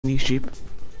YouTube.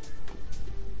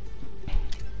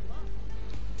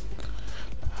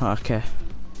 Okay.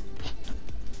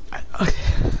 Okay.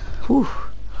 Whew.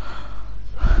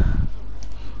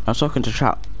 I'm talking to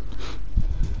chat.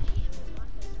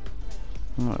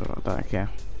 Oh, okay.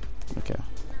 Okay.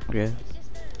 Okay.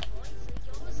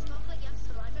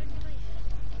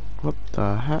 What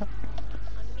the heck?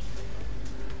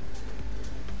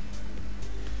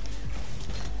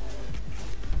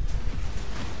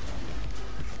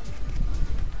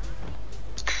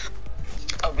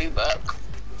 I'll be back.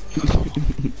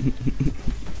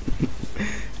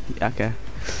 Okay.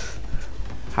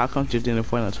 How come you didn't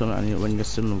find a tournament when you're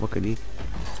still in the Rocket League?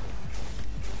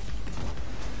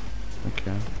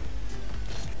 Okay.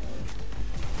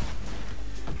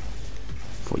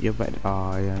 Thought you're back.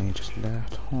 Oh, yeah, you just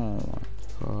left. Oh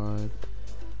my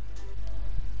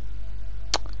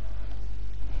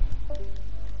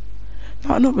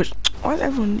god. No, but why is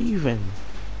everyone leaving?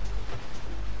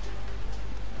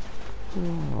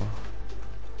 Oh.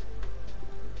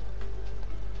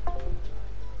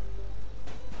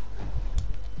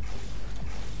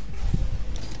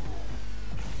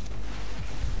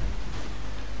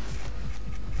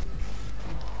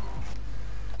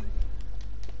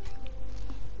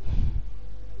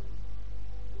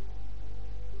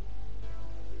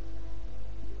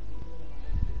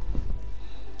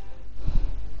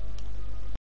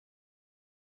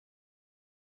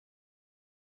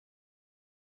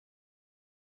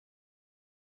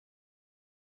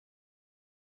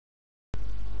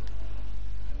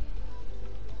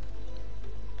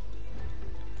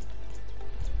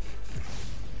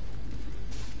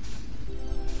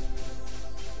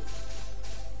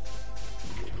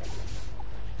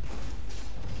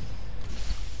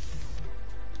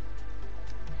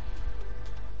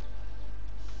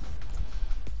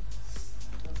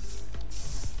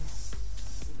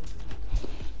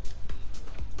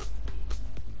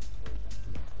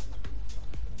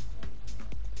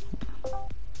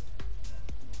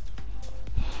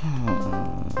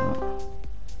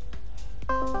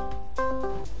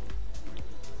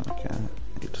 Okay.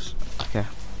 Okay.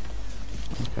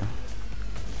 Okay.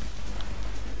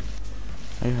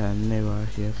 I had never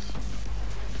yes.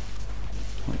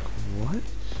 Like what?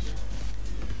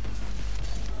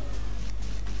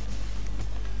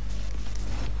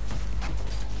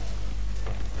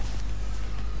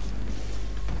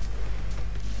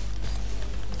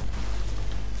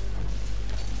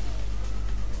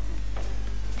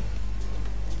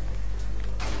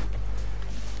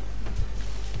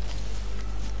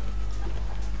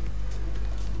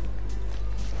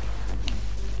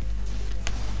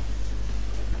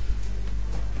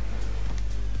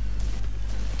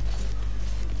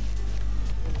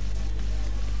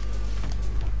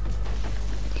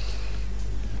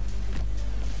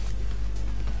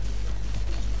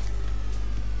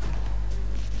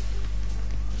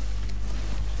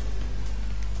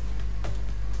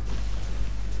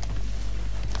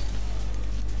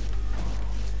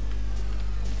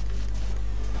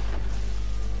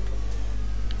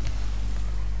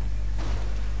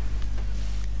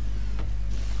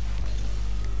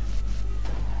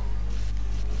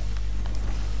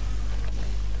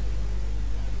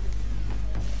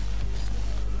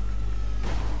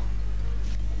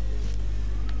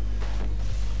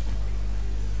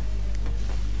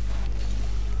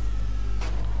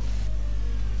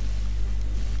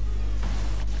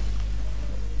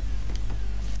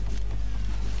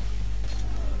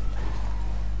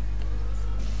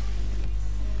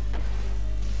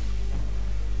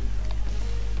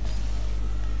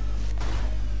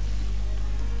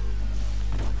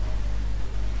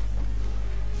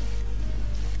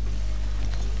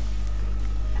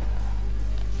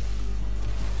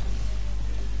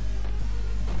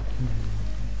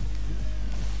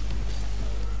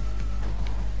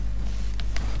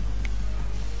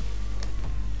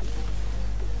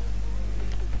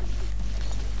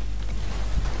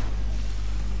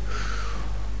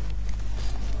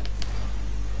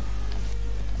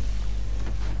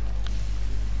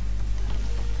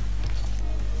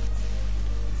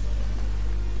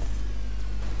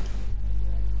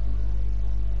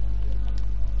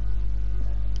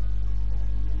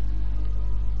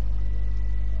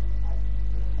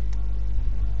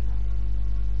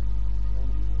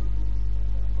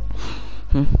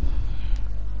 Hmm.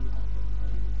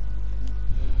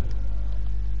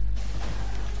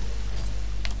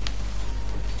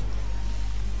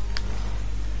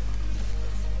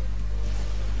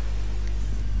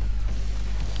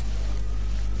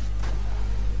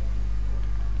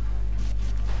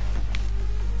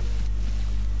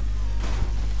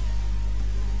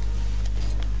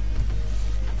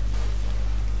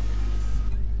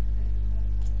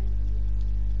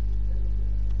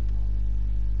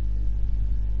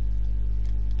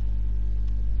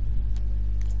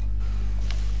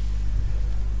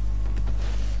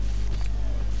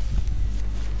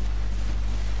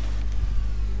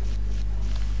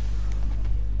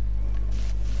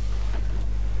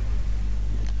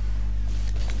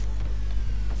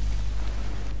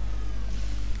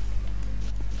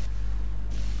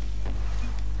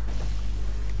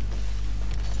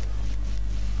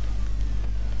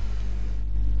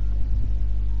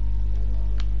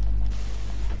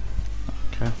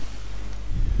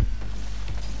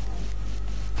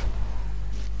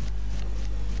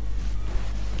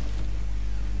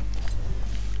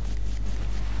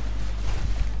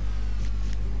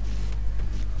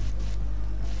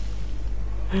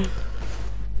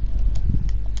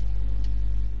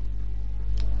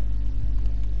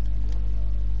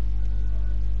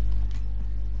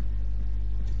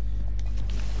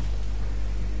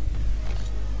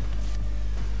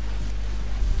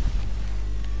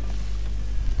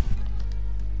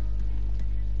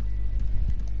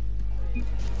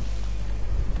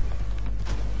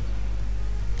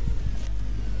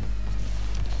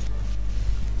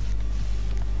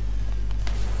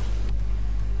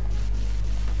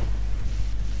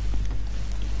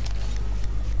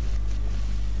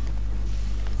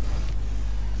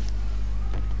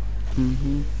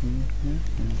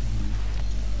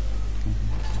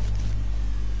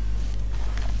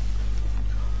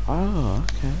 Oh,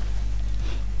 okay.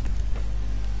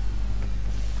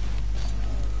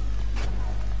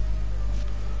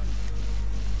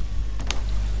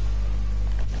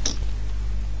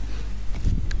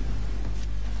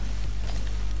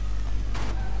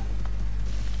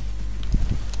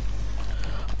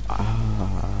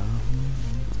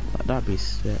 That'd be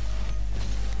sick.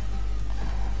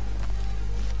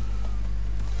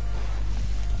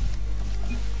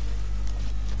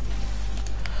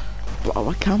 Wow,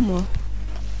 a camera.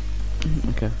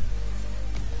 Okay.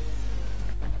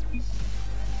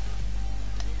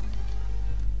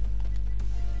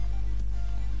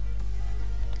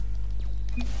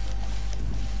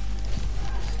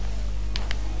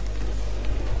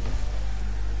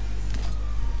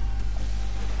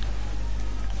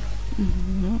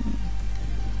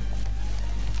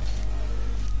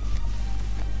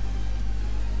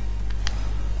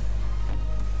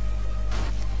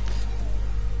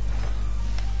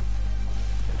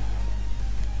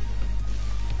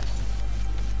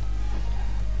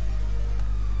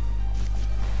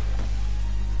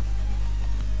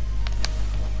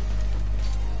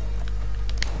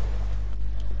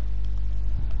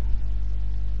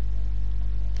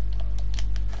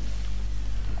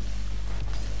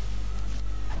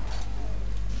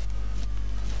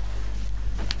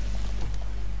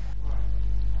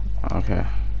 Okay.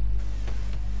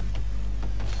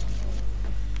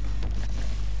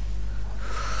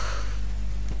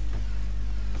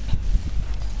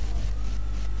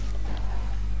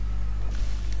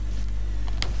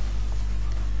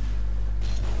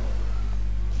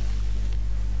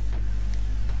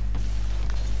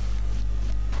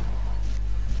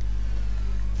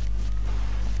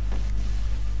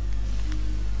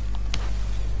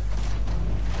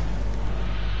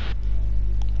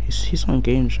 He's on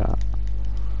game chat.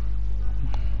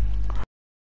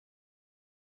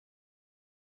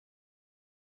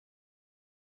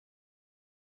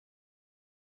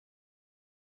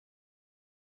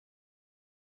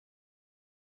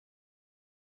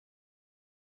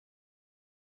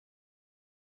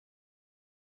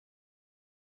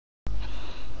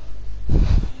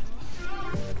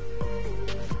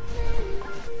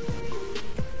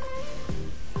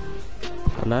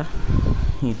 Hello?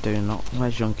 You do not.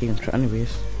 Where's your game chat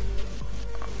anyways?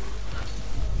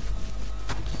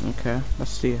 Okay,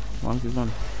 let's see. 1v1.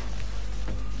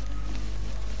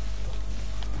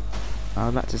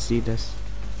 I'd like to see this.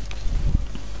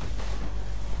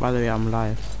 By the way, I'm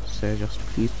live, so just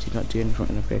please do not do anything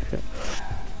inappropriate.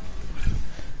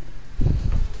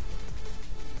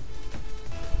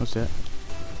 What's it?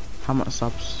 How much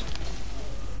subs?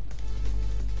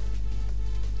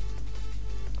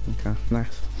 Okay,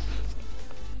 nice.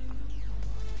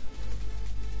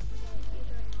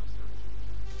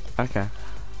 Okay.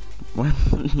 When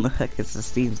the heck is the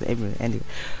Steam's anyway? Okay.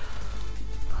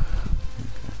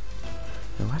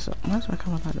 Why's my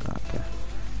camera like that? Okay.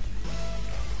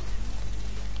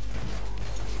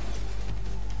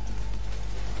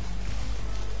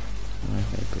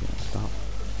 Okay, brilliant. Stop.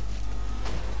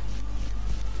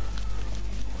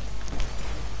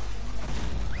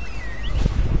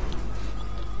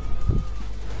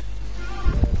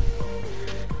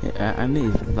 Yeah, I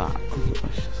need that.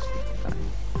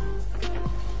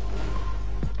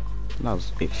 That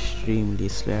was extremely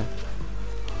slow.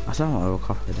 I sound like I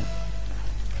overcopied it.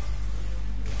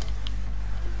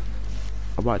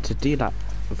 But to do that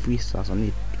for freestyles, I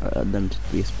need them to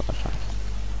be spot shots.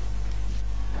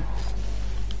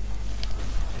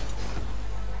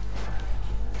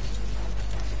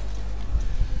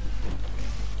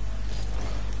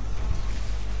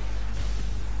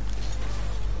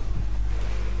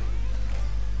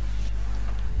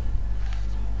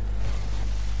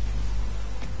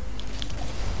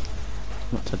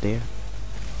 Not today.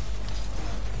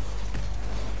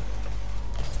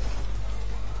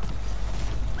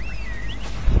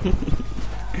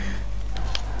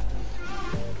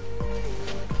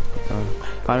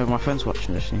 By the way, my friend's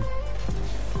watching this thing.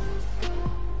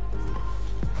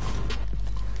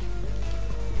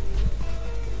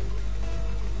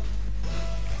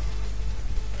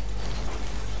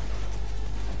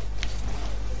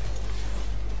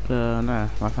 No,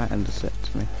 my phone ended it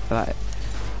to me. Like,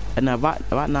 and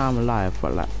right now I'm live,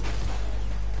 but like,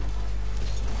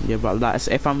 yeah, but like,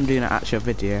 if I'm doing an actual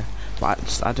video,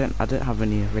 but I don't have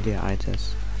any video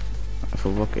ideas for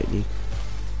Rocket League.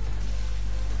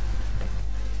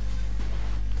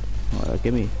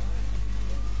 Give me.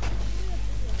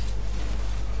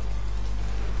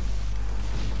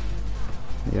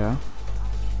 Yeah.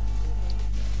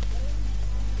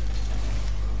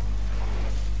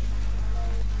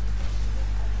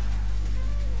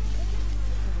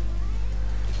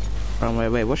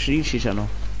 Wait, what's your YouTube channel?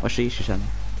 What's your YouTube channel?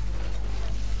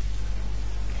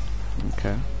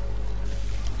 Okay.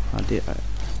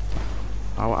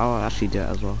 I'll actually do it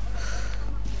as well.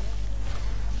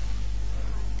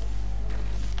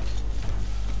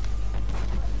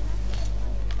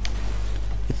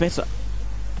 The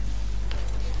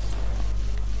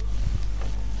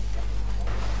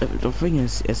thing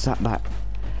is that like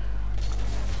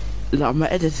my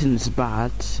editing is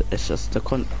bad. It's just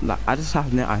like I just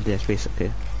have no ideas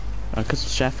basically,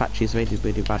 because Share Factory is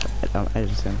really bad at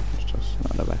editing. It's just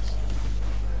not the best.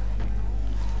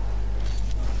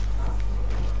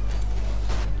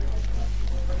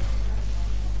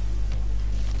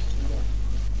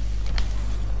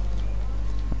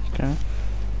 Okay.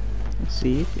 Let's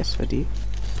see. Yes, ready.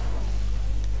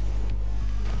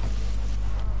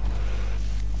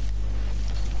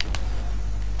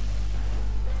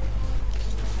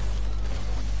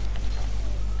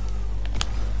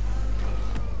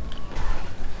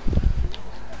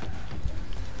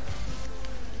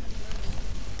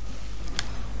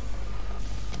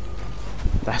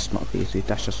 That's not easy,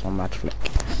 that's just one mad flick.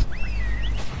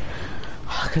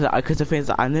 Because the thing is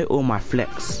that I know all my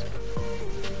flicks.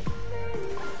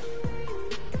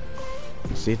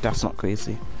 See, that's not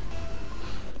crazy.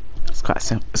 It's quite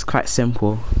simple. It's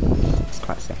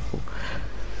quite simple.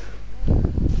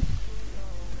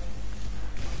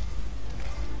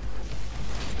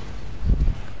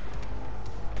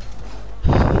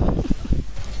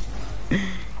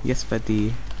 Yes,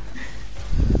 buddy.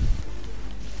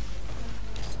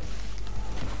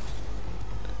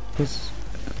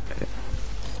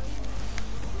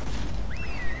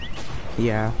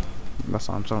 Yeah, that's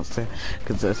what I'm trying to say,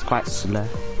 because it's quite slow.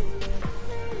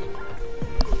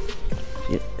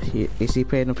 Is he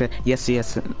playing? Yes.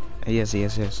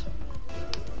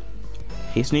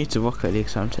 He's new to Rocket League,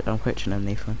 so I'm coaching him,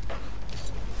 Nathan.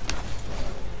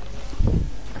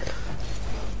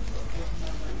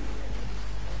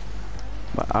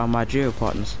 But my duo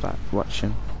partner's start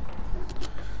watching.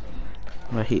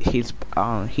 Well, he's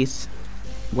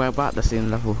we're about the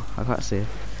same level. I can't say.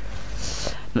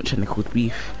 Not trying to call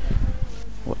beef.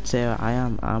 What tier I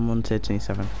am? I'm on tier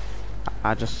 27.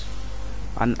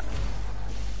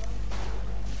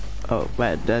 Oh,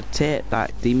 but the tier,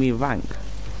 like, do you mean rank?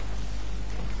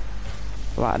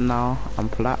 Right now, I'm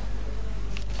plat.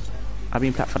 I've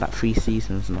been plat for like 3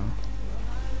 seasons now.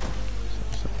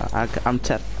 So I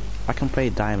can play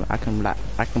diamond. I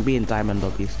can be in diamond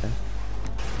lobbies there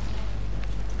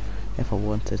if I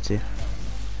wanted to.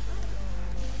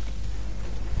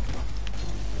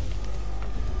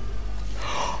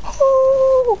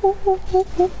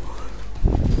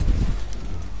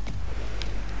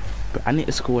 But I need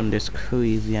to score on those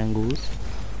crazy angles.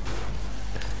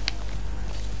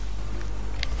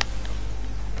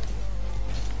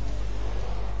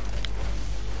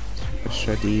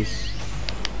 Show these.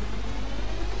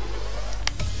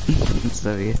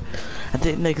 Sorry, I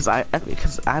didn't know because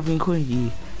I've been calling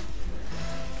you.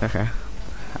 Okay,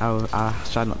 I'll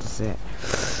try not to say it.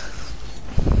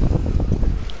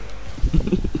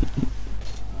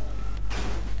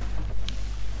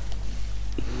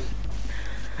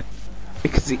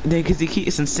 Because he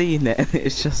keeps on seeing it,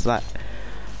 it's just like,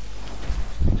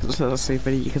 it's so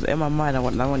funny. Because in my mind, I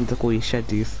wanted to call you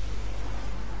Sheddies.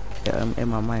 Yeah, in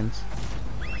my mind.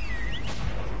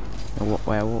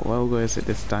 Where is it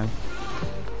this time?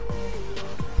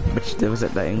 Which there was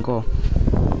it letting go?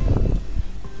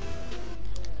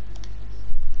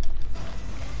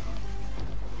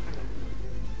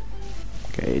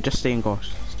 Okay, just stay in goal.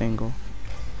 Stay in goal.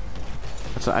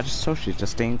 So I just told you,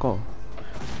 just stay in goal.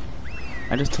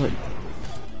 I just told you.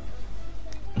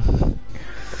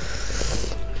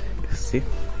 See?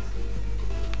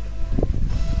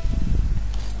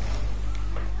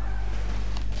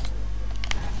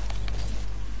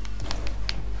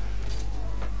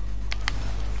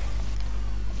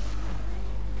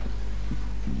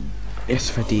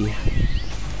 It's ready.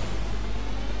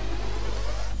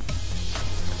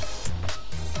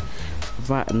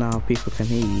 Right now, people can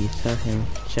hear you. Tell him,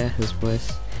 share his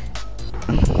voice.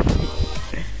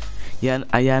 Yeah,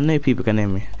 I know people can hear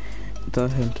me. Tell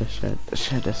him to share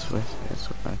this with us.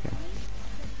 Okay.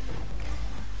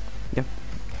 Yep.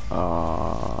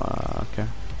 Okay.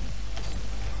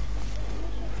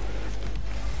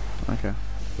 Okay.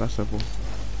 That's simple.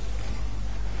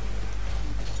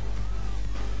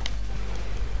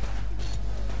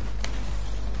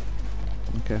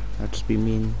 Okay, I'll just be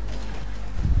mean.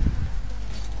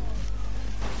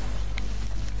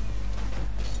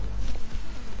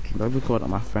 Don't be called out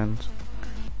my friends.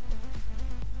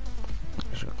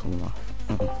 I should call them off.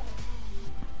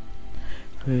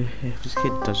 If this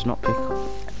kid does not pick up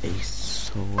a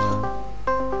sword.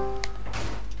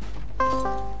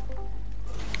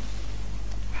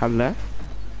 Hello?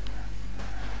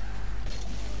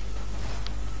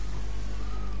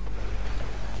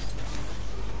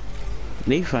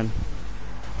 Nathan?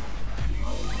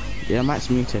 Yeah, mic's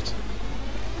muted.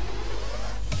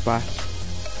 Bye.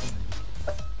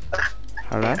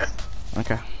 Hello?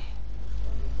 Okay.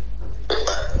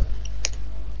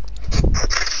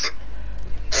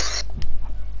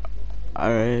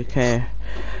 Okay.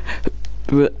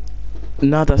 But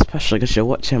now that's special because you're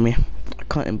watching me. I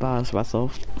can't embarrass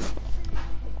myself.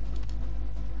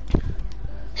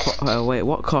 Wait,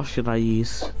 what car should I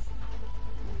use?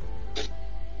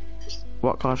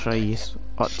 What car should I use?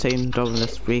 Octane,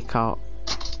 Dominus, Breakout.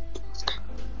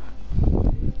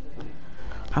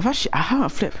 I haven't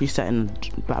flip reset in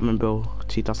Batman Bill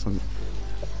 2000.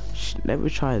 Let me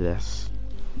try this.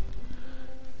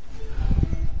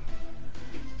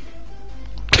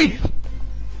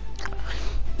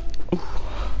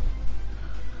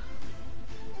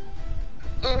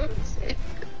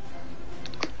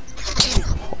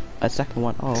 A second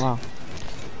one. Oh wow.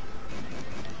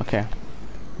 Okay.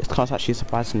 This car's actually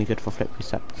surprisingly good for flip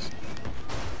resets.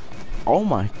 Oh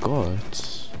my god.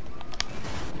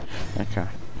 Okay.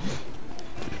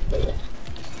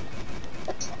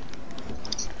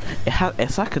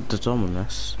 It's like a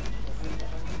Dominus.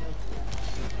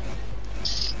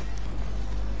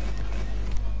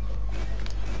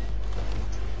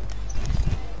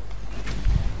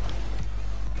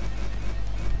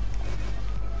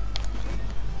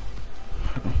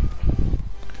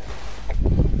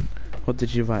 What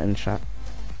did you write in chat?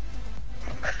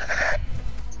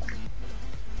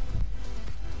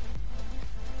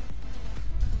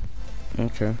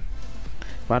 Okay.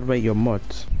 By the way, your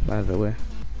mods, by the way.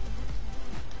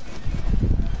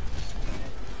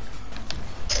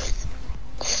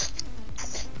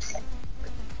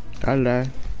 Hello.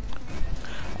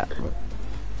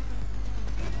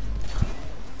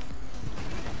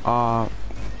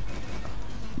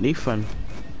 Nathan.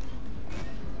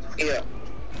 Yeah.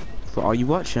 So are you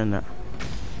watching that?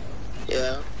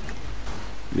 Yeah.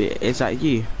 Is that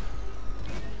you?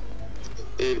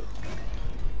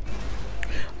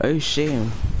 Oh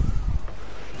shame.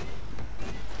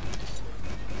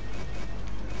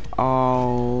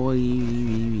 Oh,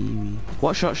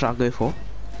 what shot should I go for?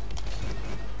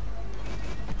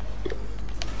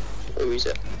 What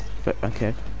reset?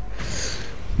 Okay.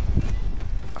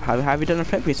 Have you done a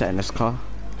flip reset in this car?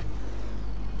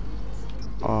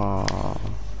 Oh.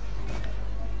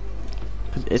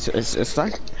 It's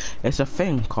like it's a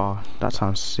thing car. That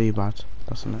sounds so bad,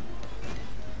 doesn't it?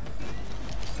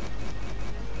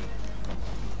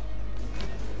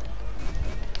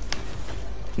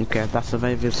 Okay, that's a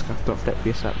very good flip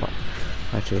reset, but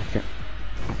I take it.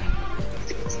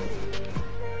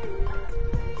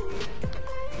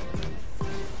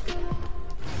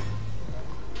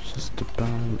 Just a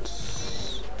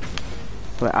bounce.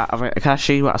 Wait, can I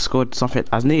show you what I scored? Something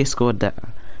I nearly scored that.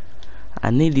 I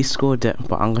nearly scored it,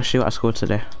 but I'm gonna show you what I scored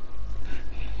today.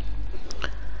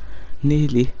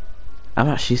 Nearly. I'm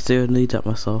actually still annoyed at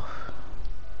myself.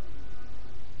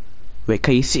 Wait,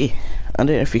 can you see? I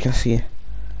don't know if you can see.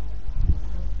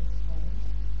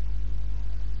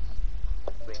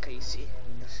 Wait, can you see?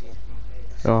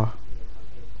 Oh.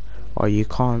 Oh, you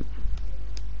can't.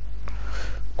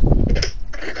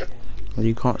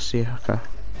 You can't see, okay.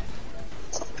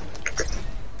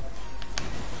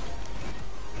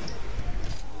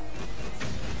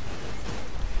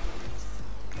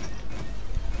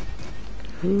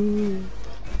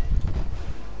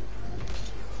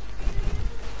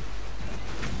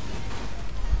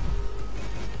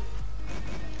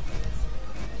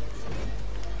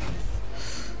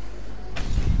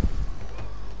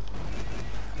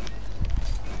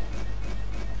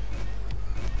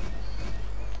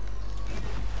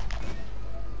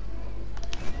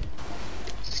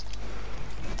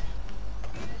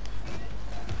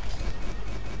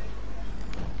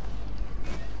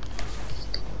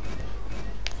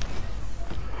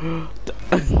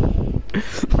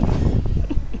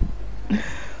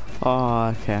 Oh,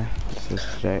 okay. This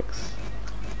is jokes.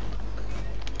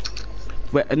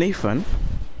 Wait, Nathan?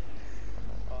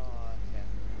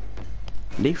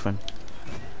 Nathan?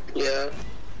 Yeah.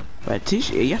 Wait,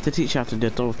 you have to teach you how to do a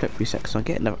double flip reset, cause I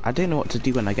don't know what to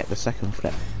do when I get the second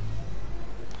flip.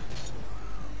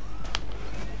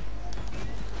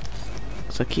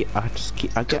 So I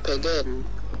get, Again.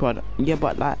 but yeah,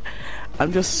 but like,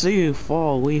 I'm just so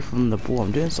far away from the ball.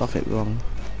 I'm doing something wrong.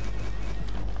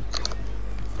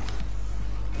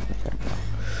 Okay.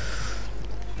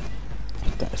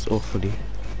 That is awfully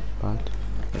bad.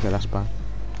 Okay, that's bad.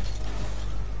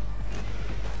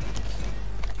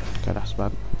 Okay, that's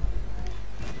bad.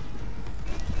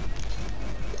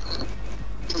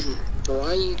 Why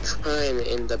are you trying it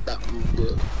in the back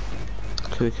blue?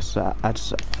 Because I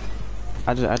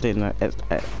didn't know.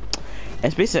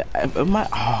 It's basically oh my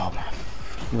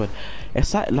god.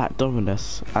 It's like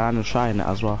Dominus, and I'm trying it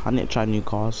as well. I need to try new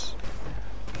cars.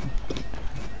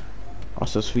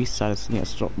 Also, freestylers need to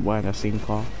stop wearing the same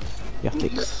car. You have to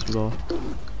explore.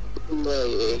 No,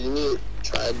 you need to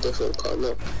try a different car,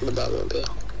 not the Batmobile.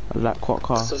 Like what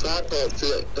car? So if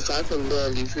I can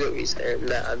barely flip reset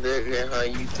that, I don't know how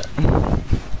you can.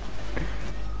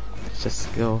 Just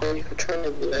skill. And you can try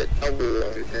to do a double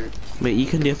one and... Wait, you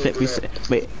can do a flip reset.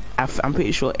 Wait, I'm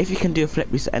pretty sure if you can do a flip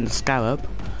reset and a scarab,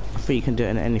 I think you can do it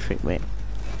in anything. Wait.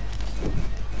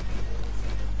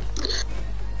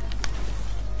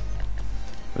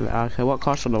 Okay, what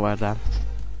car should I wear then?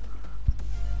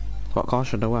 What car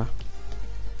should I wear?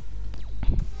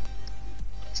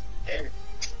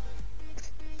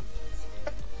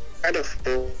 I'd have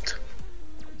thought.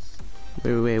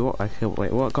 Wait, what? Okay,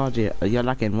 wait, what car do you're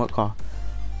lagging? What car?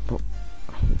 What?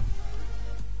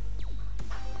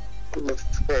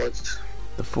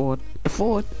 The Ford.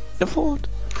 The Ford.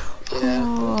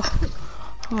 Yeah.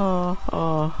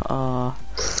 I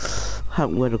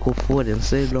haven't worn a cool Ford in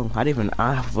so long.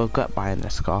 I forgot buying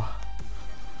this car.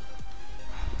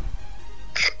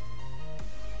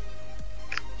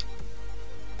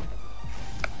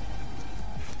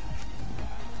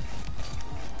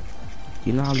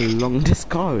 You know how long this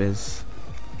car is?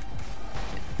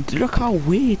 Look how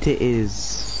weird it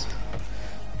is.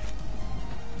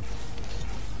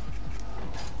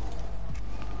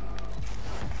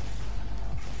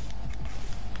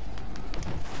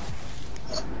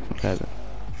 Okay.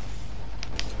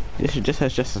 This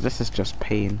is just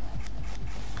pain.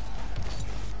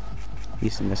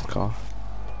 Using this car.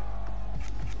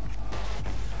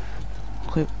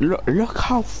 Okay, look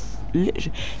how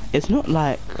literally, it's not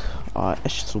like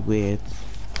it's just weird.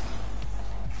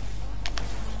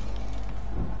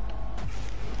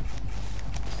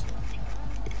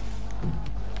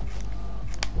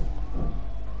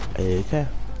 Okay.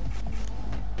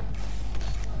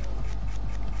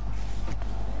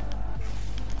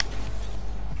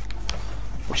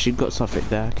 She got something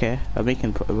there. Okay, we're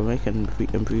making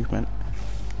improvement.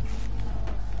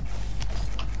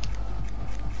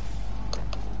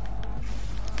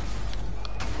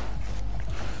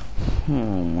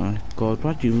 Oh my god,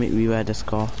 why do you make me wear this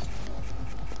car?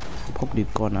 I'm probably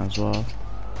gone as well.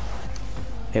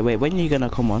 Hey, wait, when are you gonna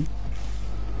come on?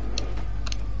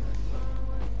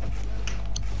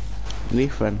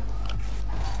 Nathan,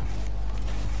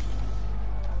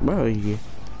 where are you?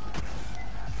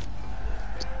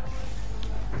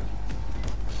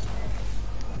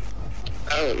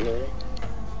 I don't know.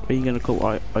 Are you gonna come?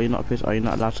 Are you not pissed? Are you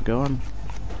not allowed to go on?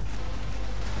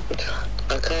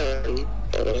 I can't.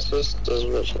 My sister's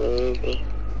watching a movie.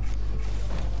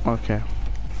 Okay.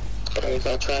 And if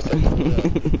I try to do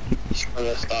it, she's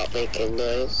gonna start making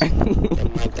noise.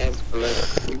 And my dad's gonna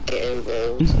get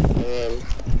involved. And then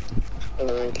I'm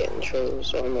gonna get in trouble,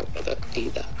 so I'm not gonna do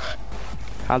that.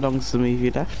 How long's the movie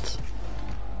left?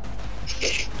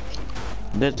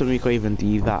 Don't tell me you can't even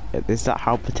do that. Is that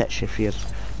how protection she is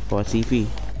for a TV?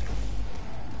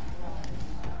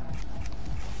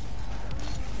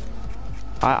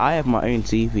 I have my own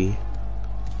TV.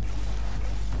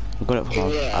 I got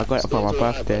it for my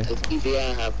birthday. The TV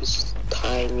I have is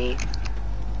tiny.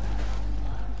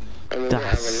 I don't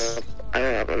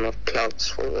have enough plugs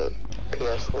for the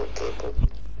PS4 cable.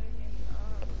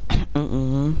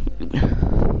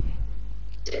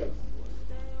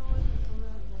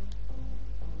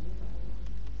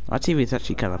 My TV is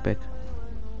actually kind of big.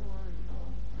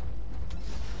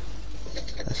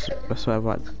 That's why I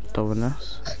bought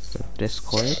Dominus with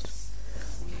Discord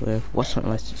with what's not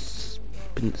like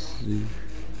expensive.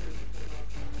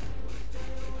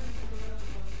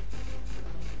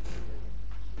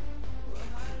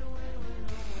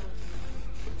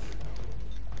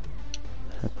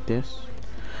 Like this.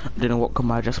 I don't know what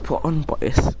command I just put on, but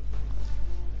it's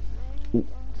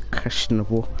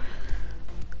questionable.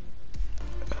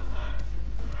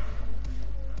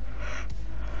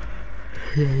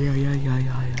 Yeah.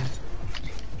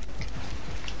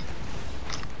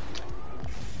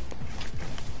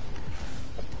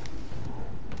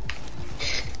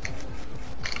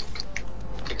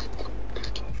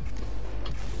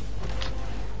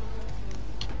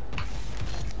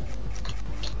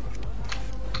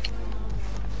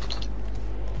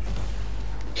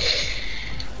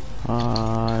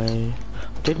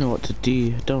 I don't know what to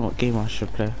do. I don't know what game I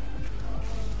should play.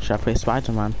 Should I play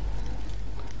Spider-Man?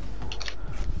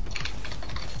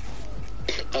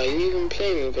 Are you even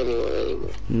playing with anyone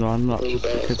anymore? No, I'm not. Or you by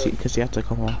yourself? Because you have to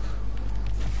come off.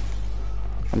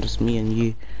 I'm just me and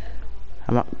you.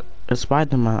 I'm at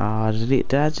Spider-Man.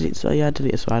 Did I delete? So yeah, I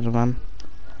deleted Spider-Man.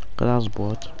 Because I was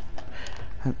bored.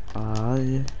 And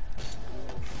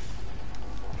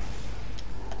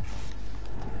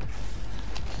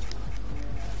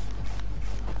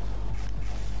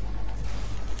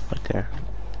okay.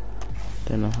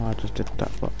 Don't know how I just did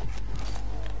that, but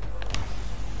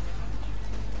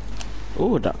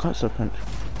oh, that cuts a punch.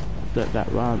 Look,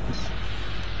 that rounds.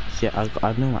 See,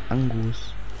 I know my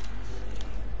angles.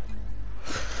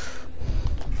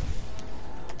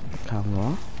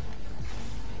 Camera.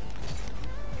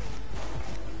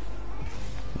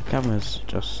 The camera's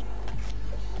just.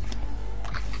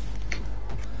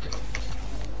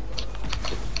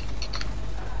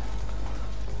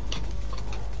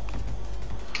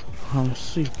 I'm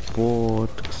so bored,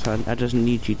 so I just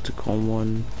need you to come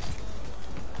on.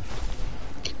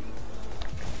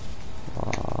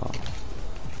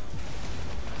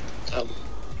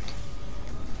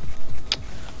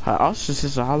 I asked your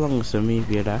sister how long is the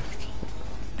movie left?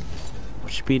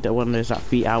 Should be the one of those like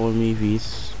 3-hour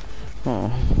movies. Oh.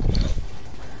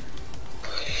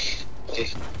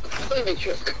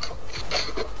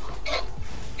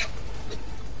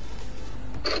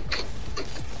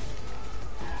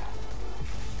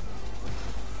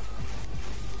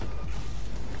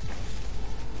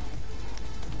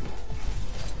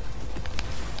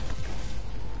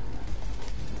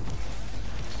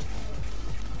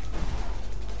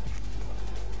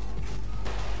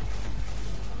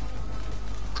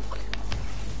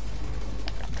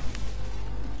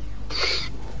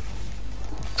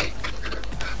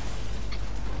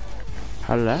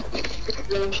 Hello?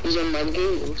 She's on my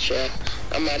gaming chair,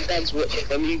 and my dad's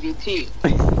watching a movie too.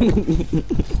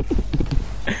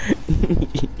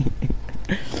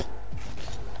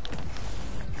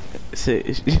 So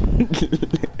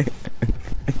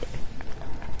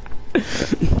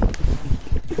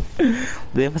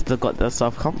they must have got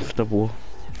themselves comfortable.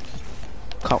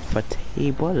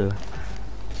 Comfortable.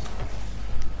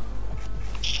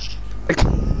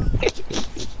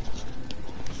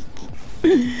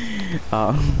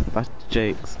 Oh, that's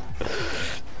jokes.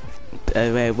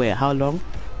 Wait, how long?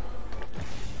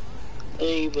 I don't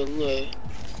even know.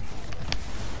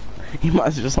 You might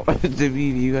as well just watch the movie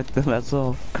you got them, that's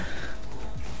all.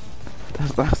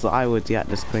 That's what I would do at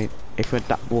this point, if you're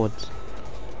that bored.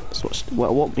 Just watch,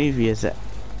 what movie is it?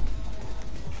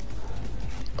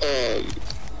 I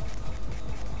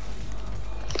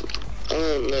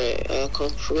don't know, I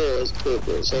can't forget what it's called,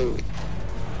 but it's so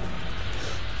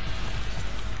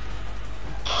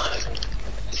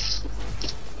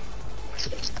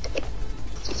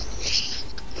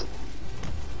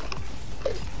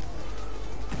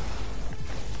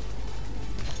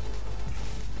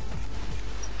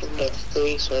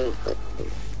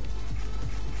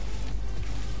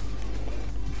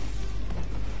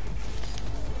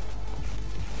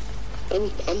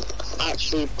I'm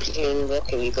actually playing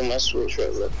Rocket League on my Switch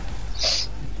right now.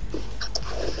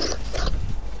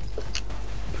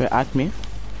 Wait, add me.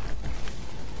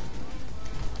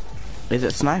 Is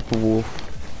it Sniper Wolf?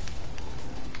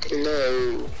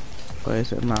 No. What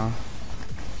is it now?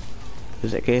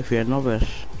 Is it K for a novice?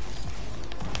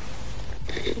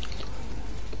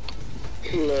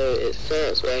 No, it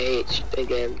starts by H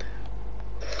again.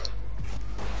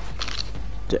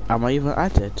 Am I even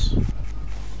added?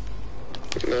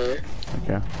 No.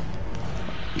 Okay.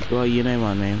 Well, you know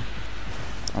my name.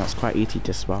 Oh, it's quite easy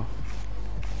to spell.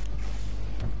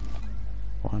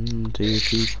 1, 2,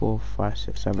 3, 4, 5,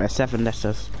 6, 7. There's 7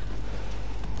 letters.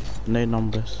 No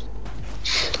numbers.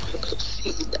 I can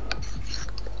see that.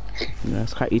 No,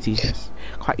 it's quite easy.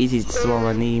 Quite easy to spell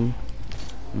my name.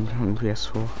 I'm on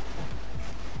PS4.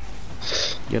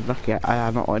 You're lucky I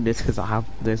am not on this because I have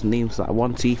those names like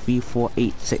 1, 2, 3, 4,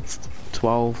 8, 6,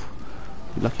 12.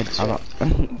 You're lucky I'm not.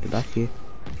 You're lucky.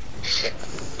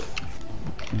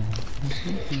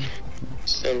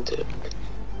 Send it.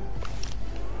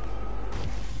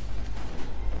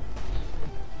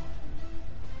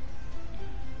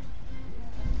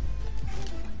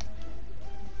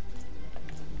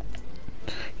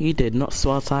 You did not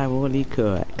spell Tyrawley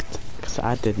correct. Because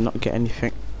I did not get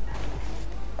anything.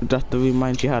 Just to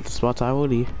remind you how to spell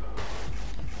Tyrawley.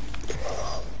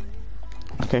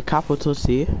 Okay, capital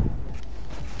C.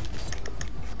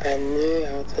 I knew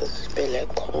how to spell it,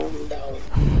 calm down.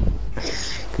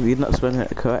 Because you're not spelling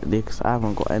it correctly, because I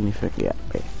haven't got anything yet,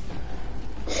 mate.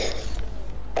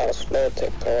 I spelled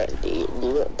it correctly,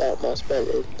 you not doubt my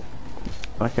spelling.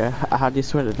 Okay, how do you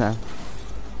spell it now?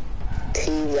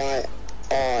 Tyrawley.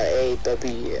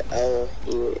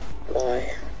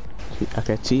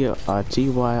 Okay, Tyrawle.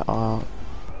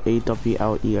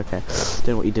 Okay,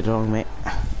 then what you did wrong, mate.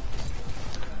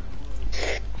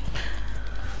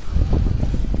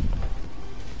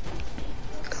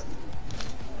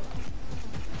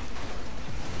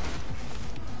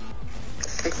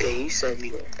 Okay, you send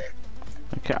me one then.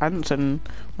 Okay, I didn't send.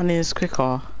 My name is quicker.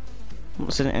 I'm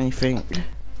not sending anything.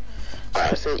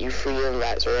 I sent you 3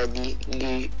 invites already.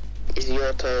 It's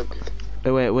your turn.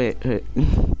 Wait.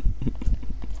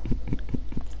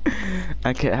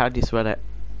 Okay, how do you spell it?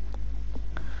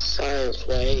 Science,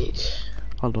 wait.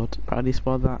 Hold on, how do you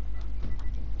spell that?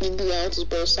 You know how to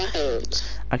spell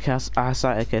science. Okay,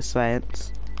 okay,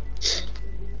 science.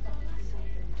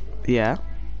 Yeah.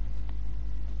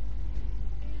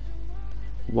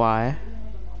 Y.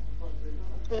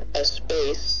 A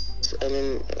space and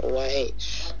then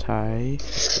YH. Ty.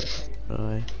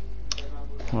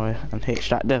 Y and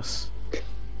H like this.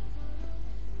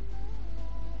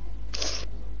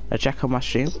 I check on my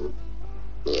stream.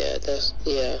 Yeah,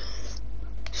 yeah.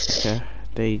 Okay,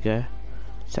 there you go.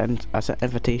 I sent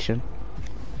invitation.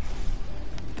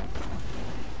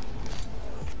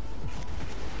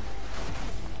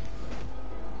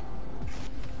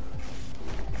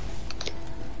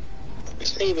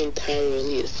 It's not even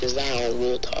Tyrawley, it's Desire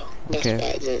Water. That's Okay. why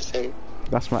I didn't send.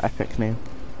 That's my epic name.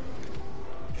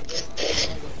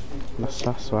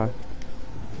 That's why.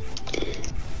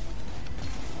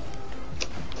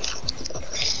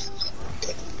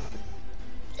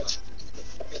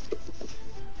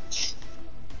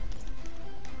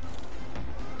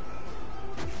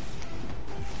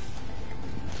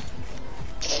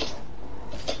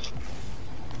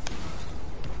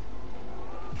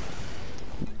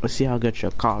 Let's see how good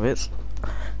your car is.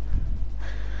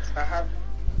 I have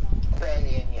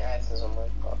barely any items on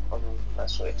my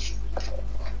Switch.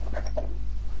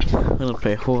 I'm gonna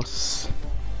play horse.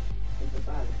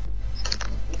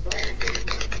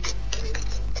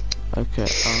 Okay,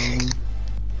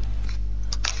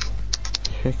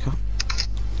 pick up.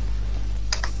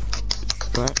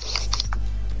 Right.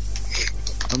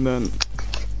 And then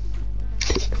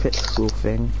fit the cool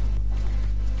thing.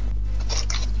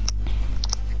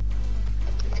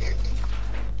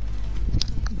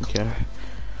 Okay.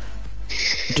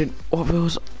 Did what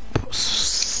was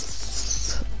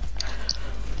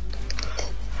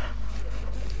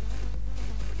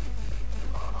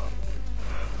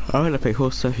I'm gonna play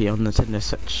Horse Sophie on Nintendo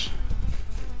Switch.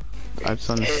 I just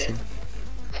understand.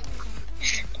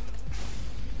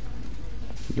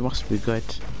 You must be good.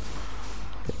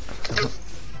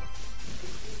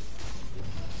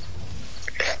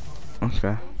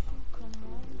 Okay.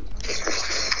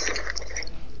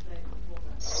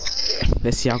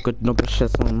 Let's see how good Nobish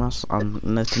is on us on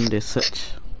Nintendo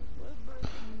Switch.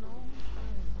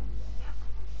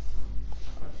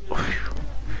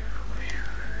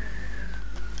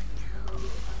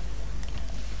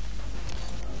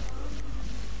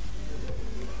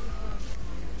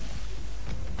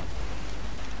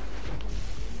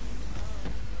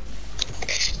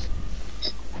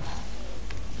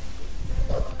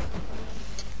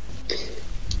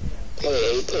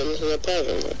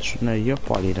 No, you're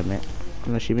party to me.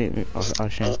 Unless you meet me, I'll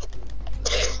shame.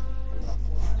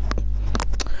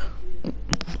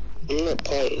 I'm not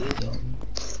partying either.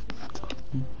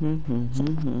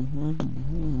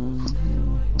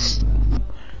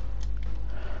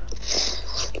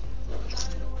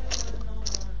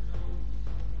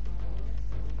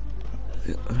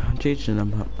 Changing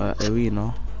them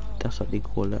arena, that's what they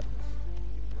call it.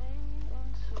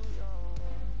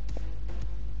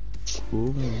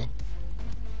 Ooh.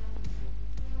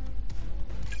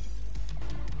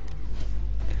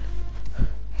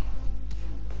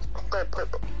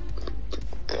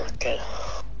 Okay.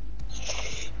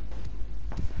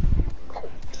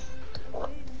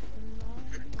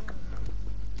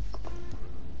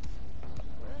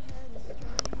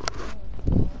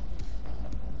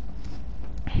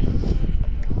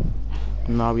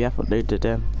 No, we haven't loaded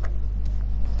in.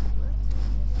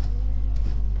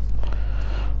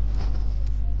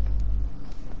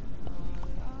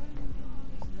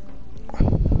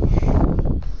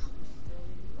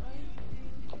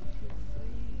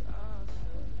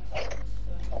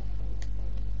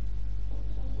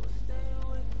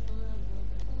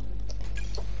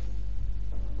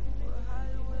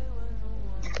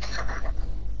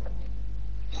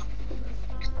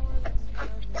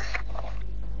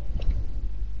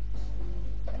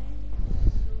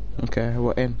 Okay,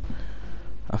 we're in.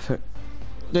 I think.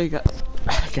 There you go.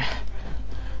 Okay.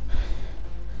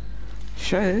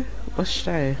 Show? What's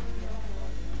show?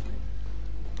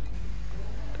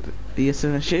 You're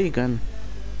still a shoe gun?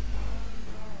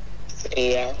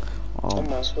 Yeah. Oh. On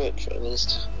my Switch, at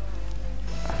least.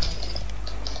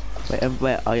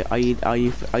 Wait, are you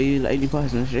the only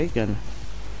person with a shoe gun?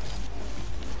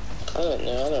 I don't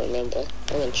know, I don't remember.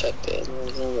 I haven't checked it. I don't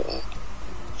remember that.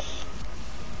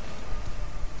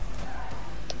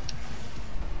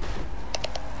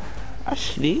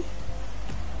 Actually?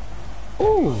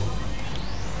 Ooh.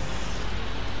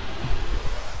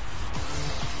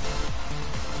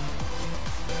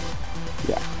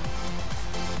 Yeah.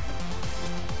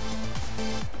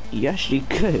 You actually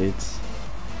could.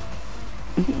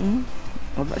 I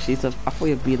was actually, I thought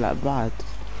you'd be like bad.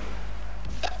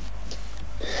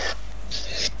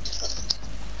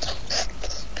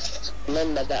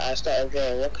 Remember that I started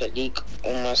playing Rocket League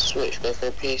on my Switch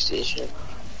before PlayStation.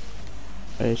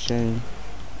 Very shame.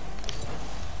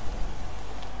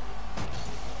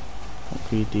 What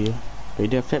can you do? But you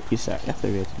do a flip reset. You have to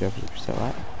be able to do a flip reset,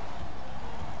 right?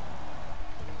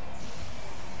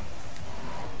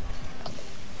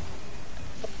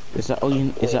 Is that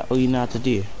all you know how to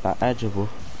do? Like edgeable?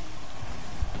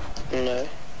 No.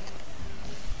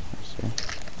 Let's see.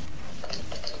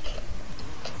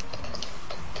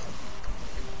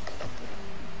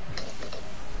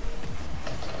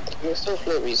 It's still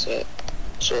flip reset.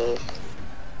 So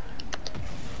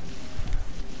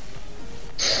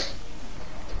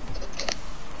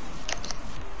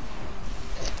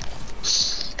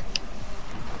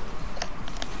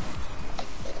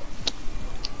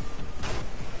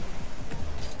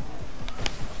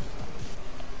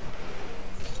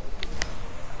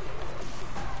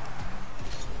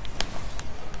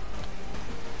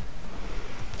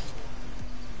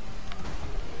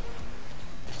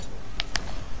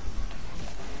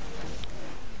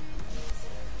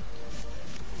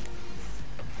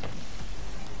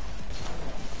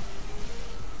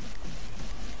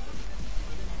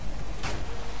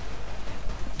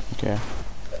Okay.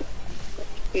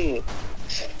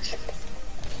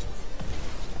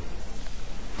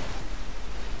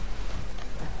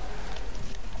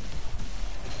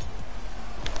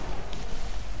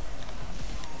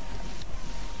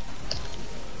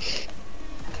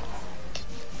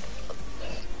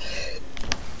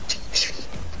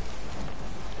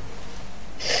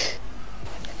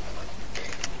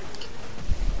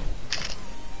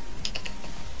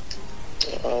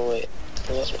 oh wait.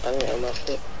 I don't have my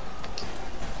flip.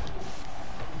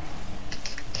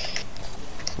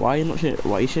 Why you not change?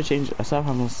 Why you should change? I still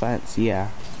have no science. Yeah,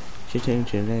 you should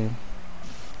change your name.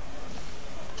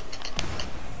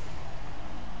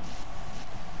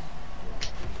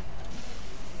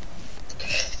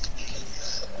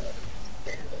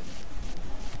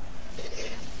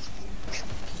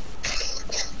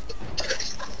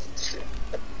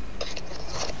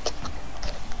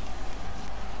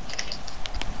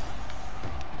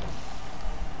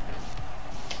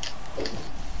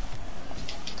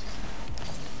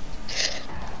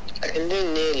 I can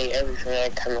do nearly everything I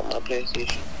can on my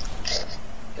PlayStation.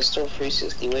 It's still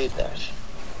 360 wave dash.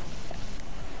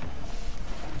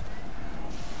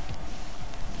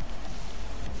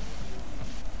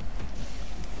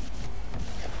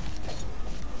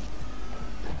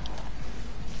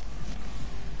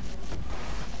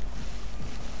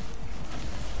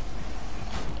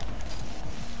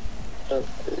 Oh,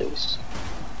 at least.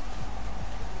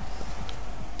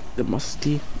 The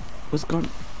musty was gone.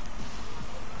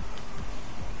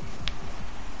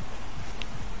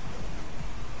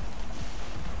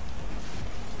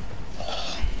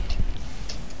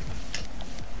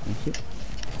 Thank you.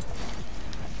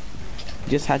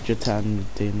 Just had your turn,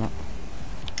 do not.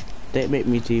 Don't make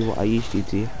me do what I usually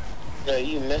do. No,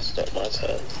 you messed up my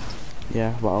turn.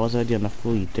 Yeah, but I was already on the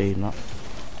floor, you do not.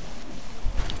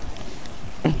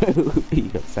 You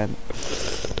got sent.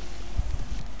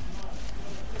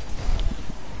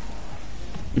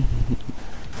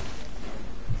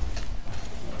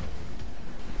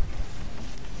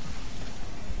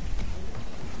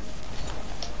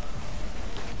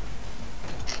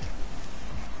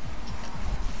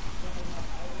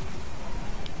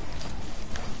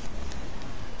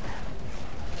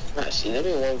 Actually, let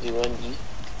me 1v1 you.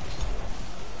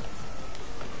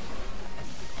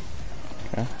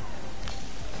 Okay.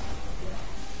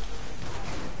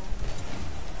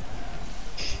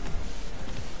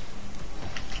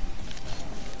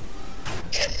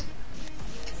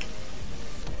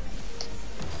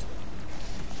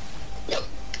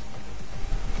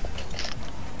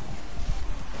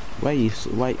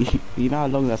 you know how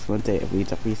long that's gonna take if we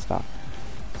to freestyle?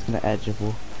 It's gonna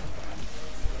edgeable.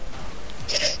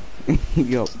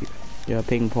 You're a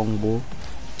ping pong ball.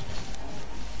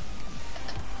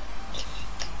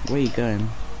 Where you going?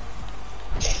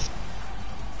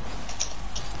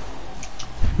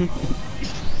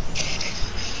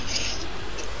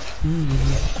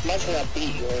 Imagine I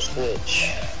beat you on Switch.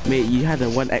 Mate, you had a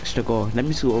one extra goal. Let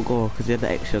me see what goal, because you had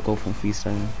the extra goal from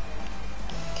freestyling.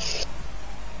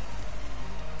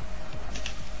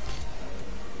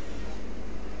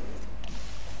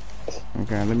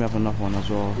 Okay, let me have another one as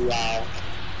well. Wow,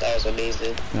 that was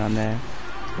amazing. Down there.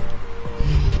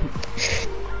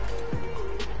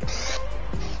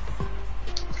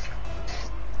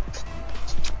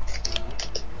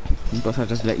 Because I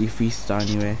just let you freestyle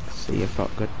anyway, so you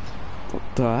felt good. What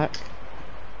the heck?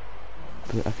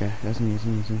 But, okay, that's me.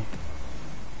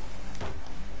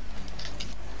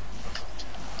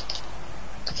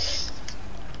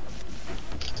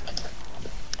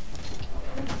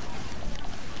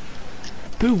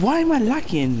 Boo, why am I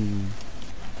lagging?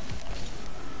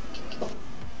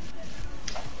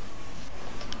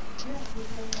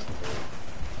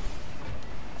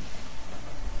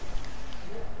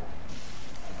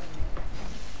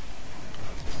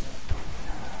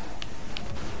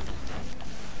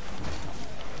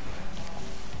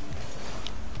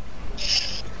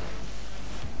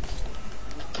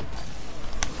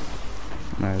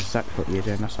 No, exactly what you're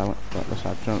doing, that's how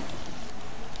I jump.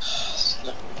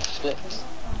 Flips.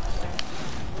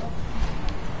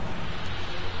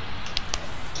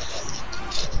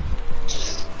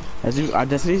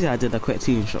 There's reason I did a quick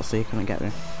team shot so you couldn't get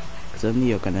me. Because I knew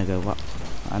you were gonna go up.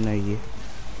 I know you.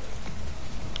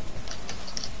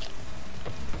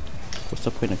 What's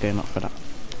the point of going up for that?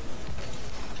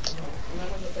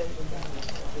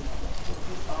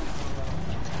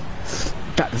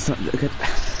 That does not look good.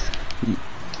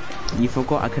 You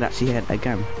forgot I could actually hit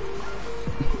again.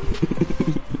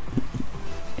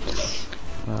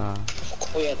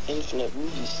 We had infinite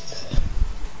boost.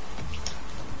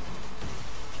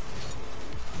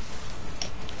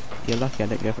 You're lucky I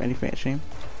didn't go for anything extreme.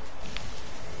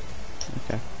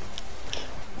 Okay.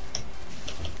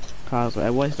 Cars,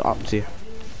 what is it up to?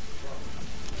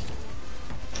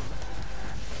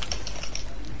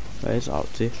 What is it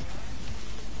up to?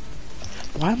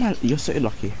 Why am I? You're so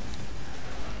lucky.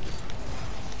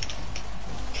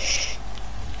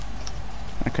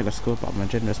 I could have scored, but I'm a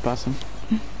generous person.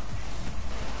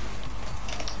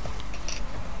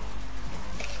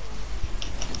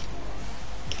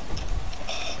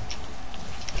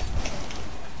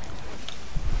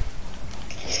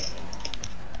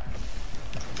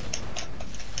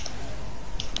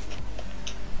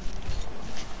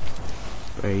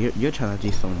 Wait, you're trying to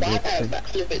do some weird thing.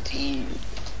 Backflip it to you.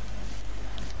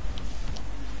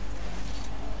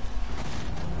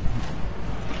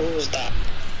 What was that?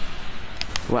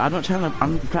 Well, I'm trying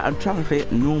to play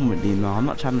it normally now. I'm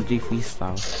not trying to do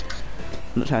freestyle.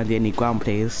 I'm not trying to do any ground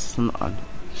plays. I'm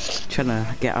trying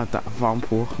to get out that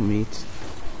example mood.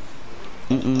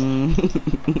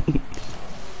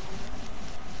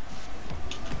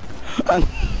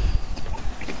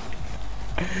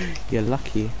 You're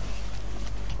lucky.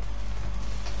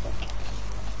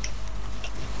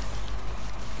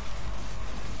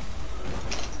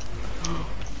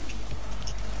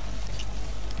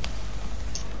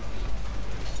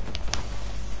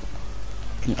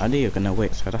 I knew you were gonna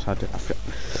wait, so that's how I did.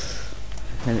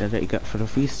 Then I let you go for the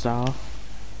freestyle.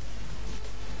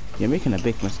 You're making a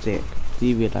big mistake. Do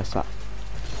you realise that?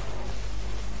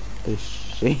 A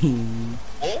shame.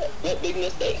 What big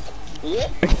mistake? What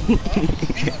big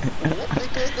mistake?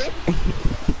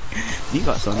 You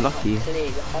got so lucky.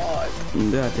 Played hard.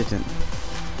 No, I didn't.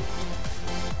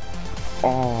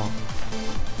 Oh.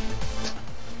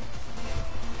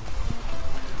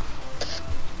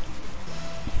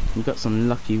 You got some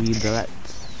lucky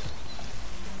redirects.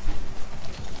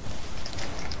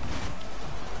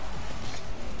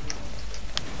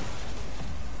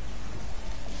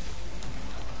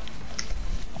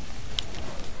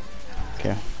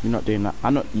 Okay, you're not doing that.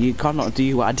 You cannot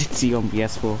do what I did to you on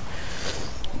PS4.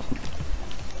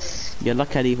 You're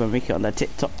lucky I didn't even make it on the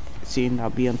TikTok. Soon I'll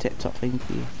be on TikTok, thank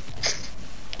you.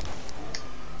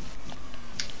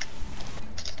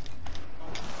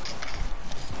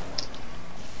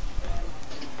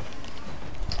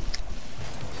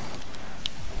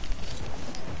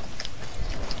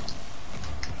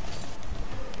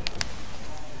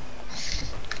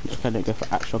 I didn't go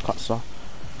for actual cuts off.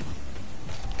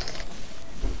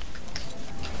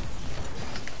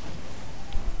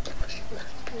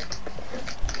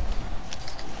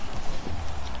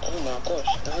 Oh my gosh,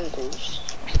 angles.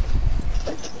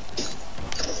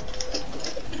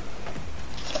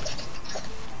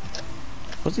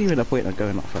 What's even the point of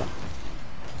going up for that?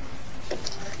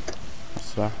 I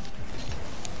swear.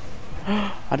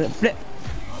 I didn't flip.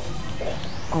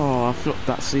 Oh, I flipped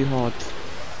that so hard.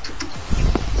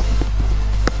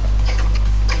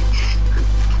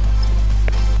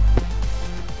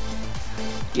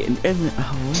 Getting in.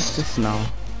 Oh, what's this now?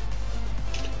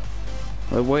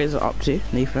 Wait, where is it up to,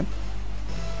 Nathan?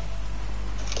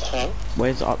 Huh? Where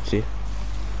is it up to?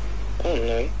 I don't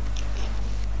know.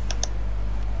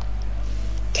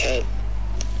 10.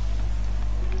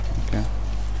 Okay.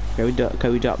 Can we do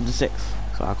it up to 6?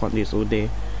 So I can't do this all day.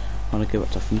 I wanna go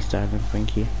back to freestyling,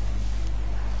 thank you.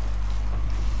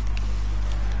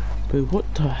 But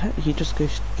what the heck? He just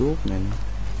goes storming.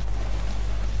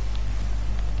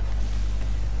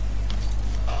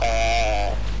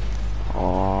 Oh.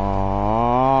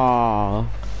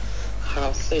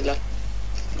 How say like.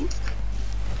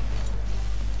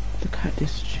 Look at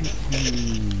this chick.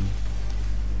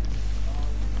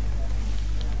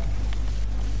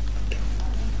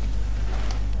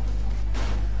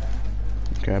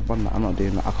 Okay, I'm not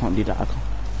doing that. I can't do that. I can't.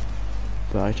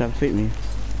 But are you trying to fit me?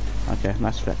 Okay,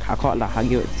 nice flick. I can't lie. I'll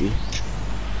give it to you.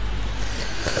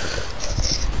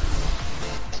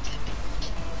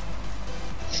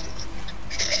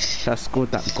 Just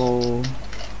scored that goal.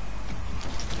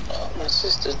 Oh, my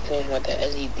sister's playing with the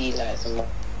LED lights in my.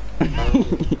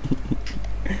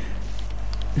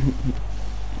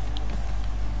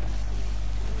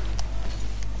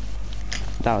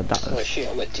 that Oh shit,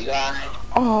 I went to die.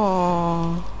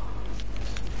 Oh.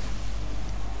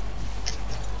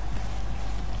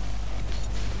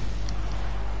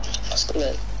 What's the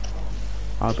name?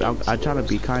 I'll try to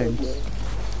be kind.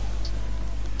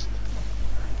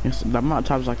 Yes, the amount of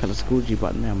times I could have schooled you,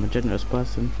 but no, I'm a generous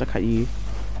person. Look at you.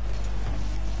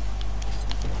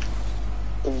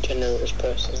 Generous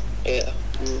person, yeah.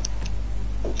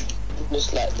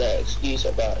 Just like the excuse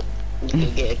about you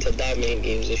can get into diamond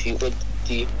games if you would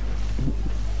do.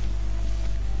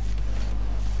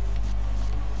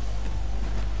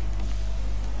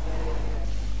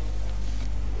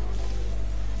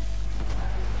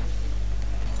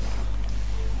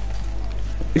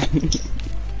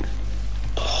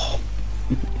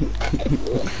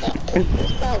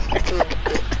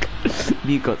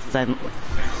 You got sent.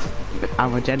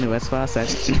 I'm a generous person.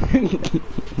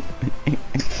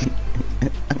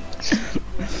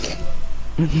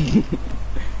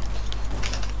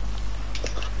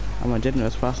 I'm a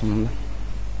generous person.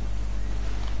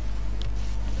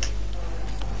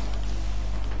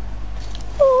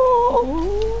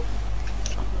 Oh,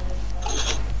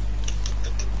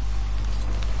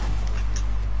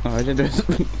 I did this.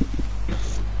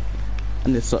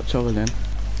 And they start trolling.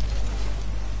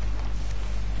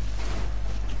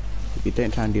 You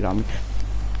don't try and do that on me.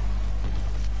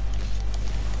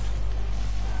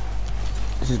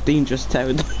 This is dangerous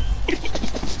territory.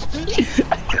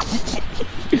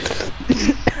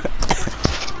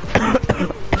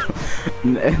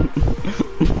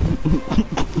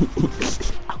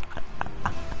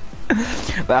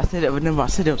 But I said it, remember I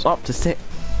said it was up to 6.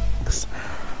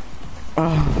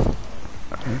 Oh.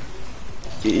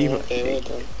 You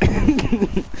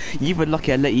even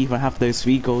lucky I let you even have those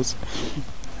 3 goals.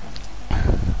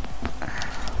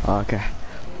 Oh, okay.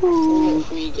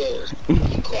 3 goals.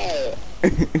 Be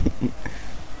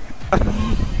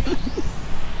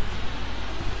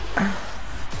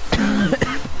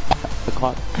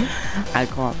quiet. I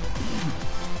can't.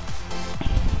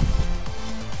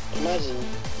 Imagine.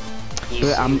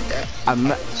 I'm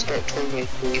not. Start trolling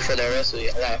you for the rest of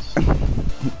your life.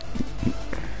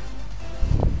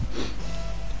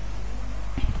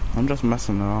 I'm just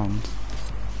messing around.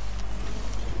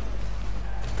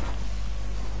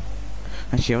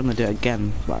 And she wanna do it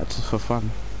again, but it's just for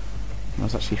fun.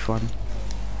 That's actually fun.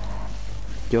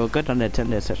 You're good on the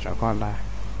Nintendo, etc. I can't lie.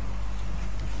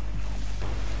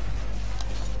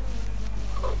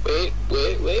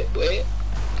 Wait.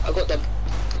 I got the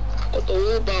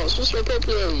wall bounce. What's your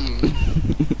problem?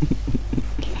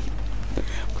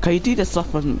 Can you do this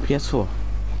stuff on PS4?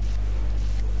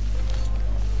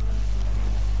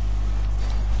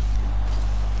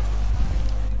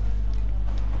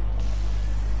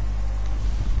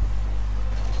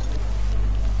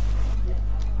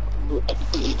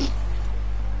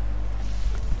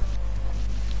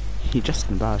 You just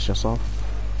embarrass yourself.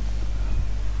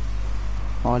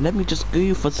 Oh, let me just go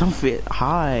you for something.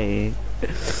 Hi.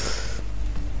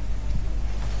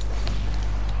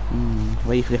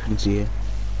 Where are you flipping to you?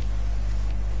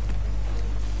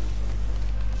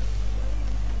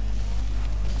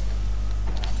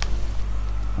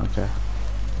 Okay.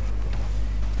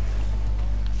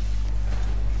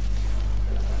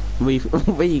 Where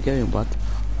are you going, bud?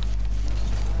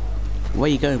 Where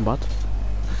you going, bud?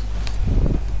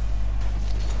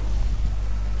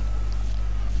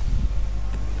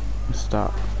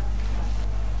 Start.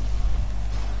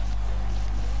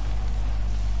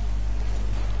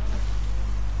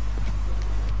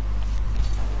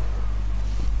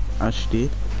 Actually,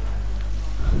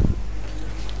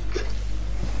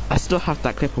 I still have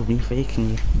that clip of me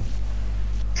faking you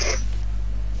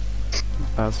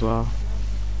as well.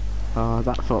 Oh,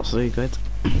 that felt so good.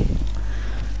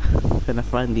 When I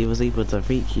finally was able to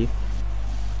fake you.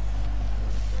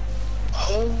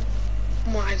 Oh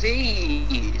my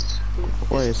days.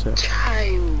 What is it?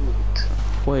 Child.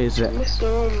 What is it?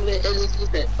 Mr. Omelette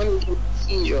Elizabeth, I'm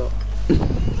seizure.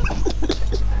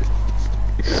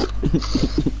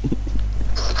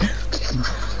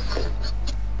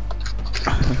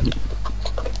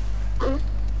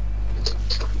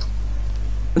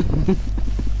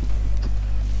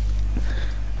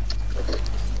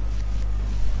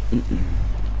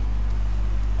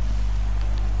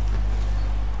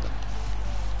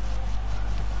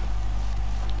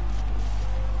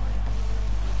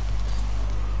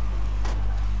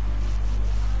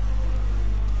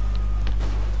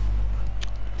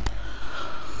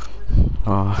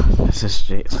 Oh, this is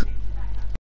shit.